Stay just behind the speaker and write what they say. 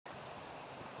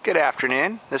Good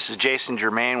afternoon. This is Jason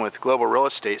Germain with Global Real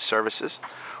Estate Services.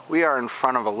 We are in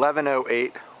front of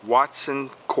 1108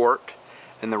 Watson Court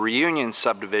in the Reunion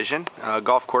subdivision,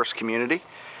 golf course community,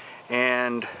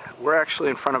 and we're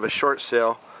actually in front of a short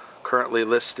sale currently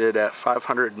listed at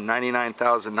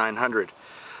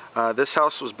 $599,900. This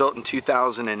house was built in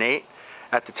 2008.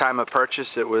 At the time of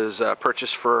purchase, it was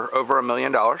purchased for over $1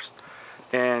 million.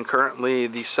 And currently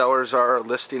the sellers are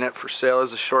listing it for sale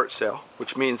as a short sale,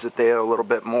 which means that they owe a little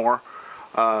bit more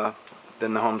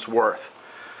than the home's worth.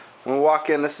 When we walk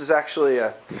in, this is actually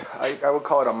I would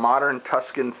call it a modern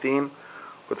Tuscan theme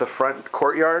with a front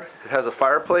courtyard. It has a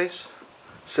fireplace,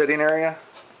 sitting area,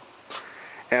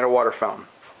 and a water fountain.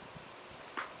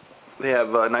 They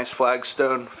have a nice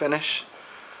flagstone finish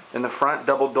in the front,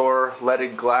 double door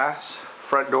leaded glass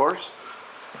front doors.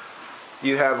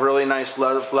 You have really nice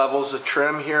levels of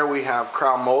trim here. We have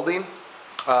crown molding,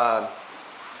 10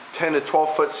 to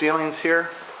 12 foot ceilings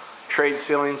here, trade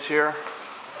ceilings here,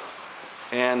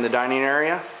 and the dining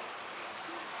area.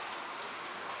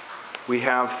 We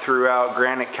have throughout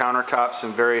granite countertops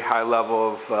and very high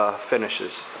level of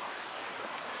finishes.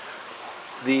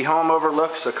 The home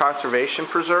overlooks a conservation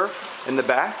preserve in the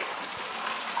back.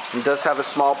 It does have a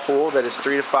small pool that is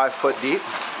 3 to 5 foot deep.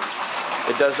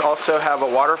 It does also have a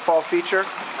waterfall feature,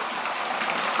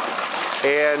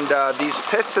 and these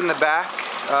pits in the back,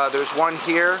 there's one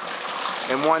here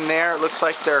and one there. It looks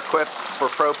like they're equipped for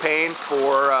propane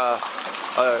for a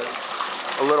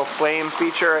little flame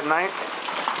feature at night,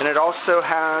 and it also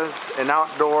has an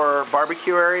outdoor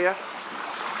barbecue area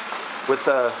with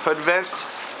a hood vent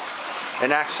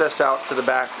and access out to the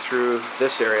back through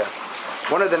this area.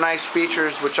 One of the nice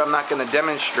features, which I'm not going to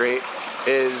demonstrate,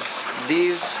 is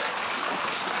these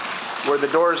where the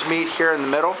doors meet here in the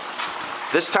middle.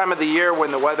 This time of the year when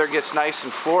the weather gets nice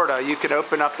in Florida, you can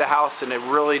open up the house and it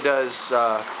really does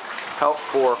help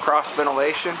for cross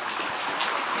ventilation.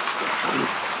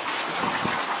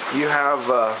 You have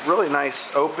a really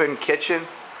nice open kitchen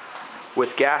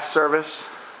with gas service.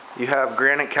 You have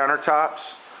granite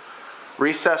countertops,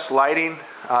 recessed lighting,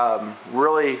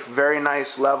 really very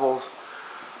nice levels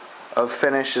of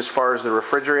finish as far as the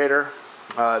refrigerator.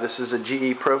 This is a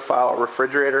GE profile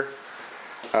refrigerator.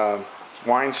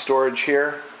 Wine storage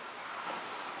here,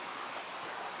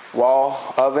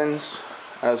 wall ovens,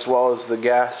 as well as the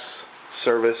gas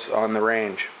service on the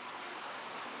range.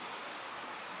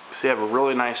 So you have a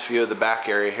really nice view of the back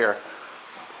area here.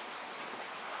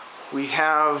 We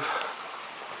have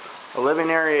a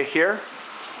living area here,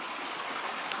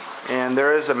 and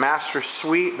there is a master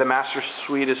suite. The master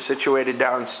suite is situated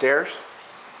downstairs,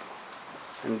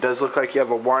 and it does look like you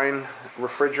have a wine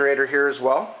refrigerator here as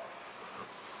well.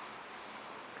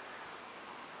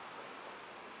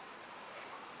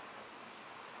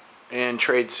 And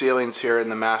trade ceilings here in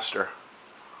the master.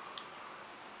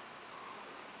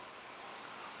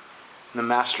 And the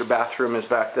master bathroom is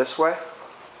back this way.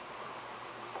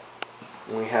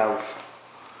 And we have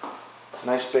a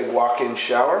nice big walk-in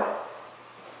shower.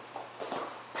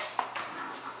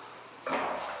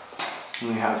 And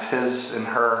we have his and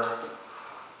her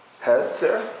heads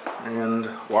there, and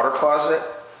water closet,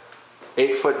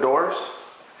 8-foot doors,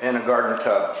 and a garden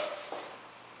tub.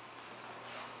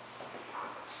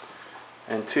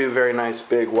 And 2 very nice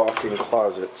big walk-in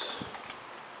closets.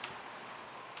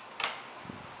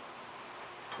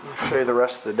 I'll show you the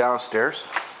rest of the downstairs.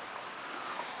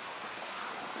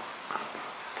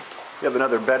 You have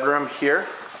another bedroom here.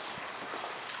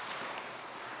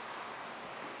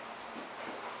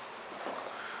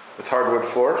 With hardwood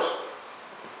floors.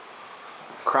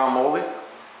 Crown molding.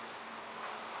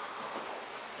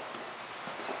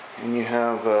 And you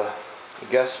have a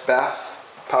guest bath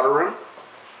powder room.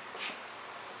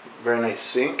 Very nice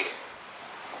sink.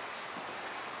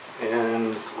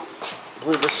 And I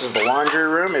believe this is the laundry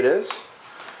room. It is.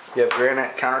 You have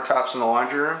granite countertops in the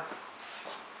laundry room.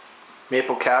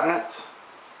 Maple cabinets.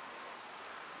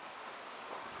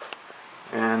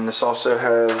 And this also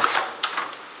has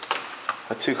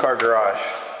a 2-car garage.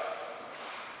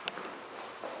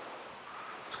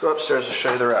 Let's go upstairs and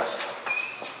show you the rest.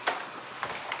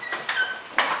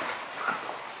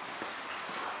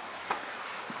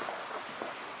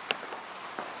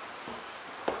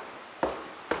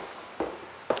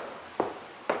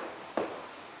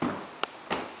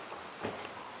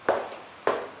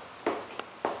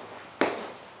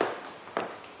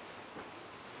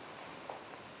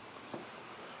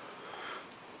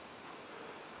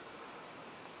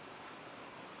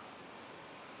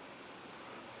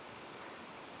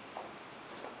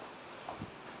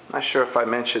 Not sure if I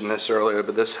mentioned this earlier,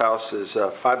 but this house is a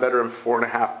 5-bedroom,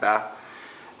 4.5 bath,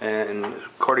 and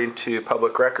according to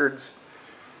public records,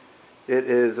 It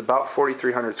is about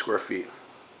 4,300 square feet.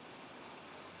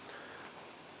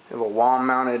 We have a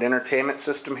wall-mounted entertainment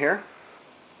system here.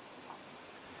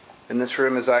 And this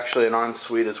room is actually an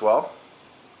ensuite as well.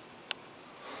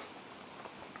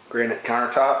 Granite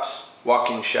countertops,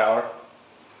 walk-in shower.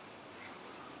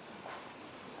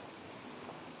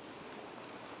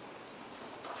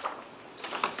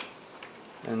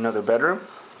 And another bedroom.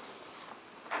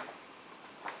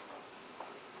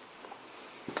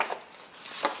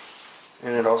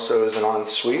 And it also is an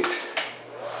ensuite.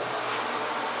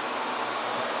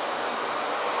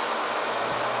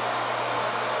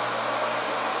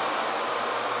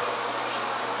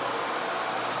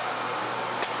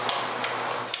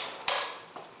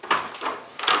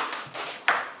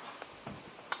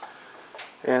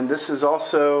 And this is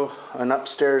also an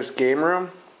upstairs game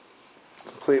room,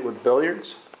 complete with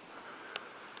billiards.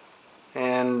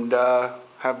 And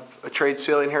have a trade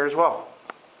ceiling here as well.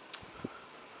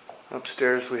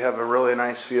 Upstairs we have a really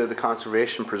nice view of the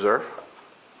conservation preserve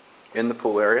in the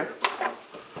pool area.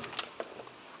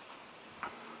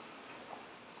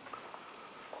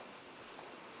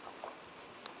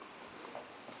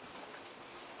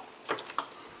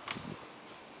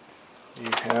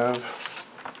 You have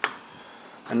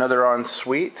another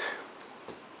ensuite.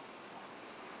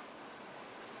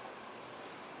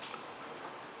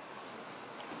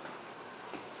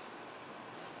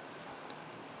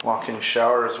 Walk-in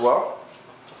shower as well.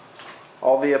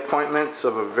 All the appointments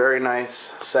of a very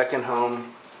nice second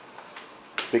home,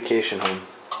 vacation home.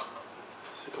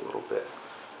 Let's see a little bit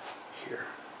here.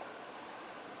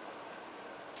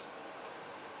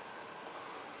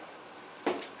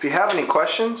 If you have any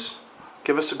questions,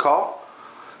 give us a call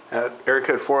at area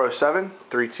code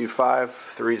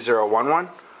 407-325-3011,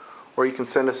 or you can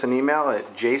send us an email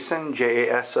at Jason,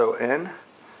 Jason,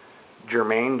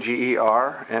 Germaine,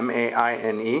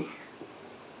 Germaine,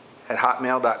 at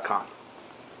hotmail.com.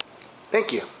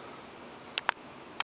 Thank you.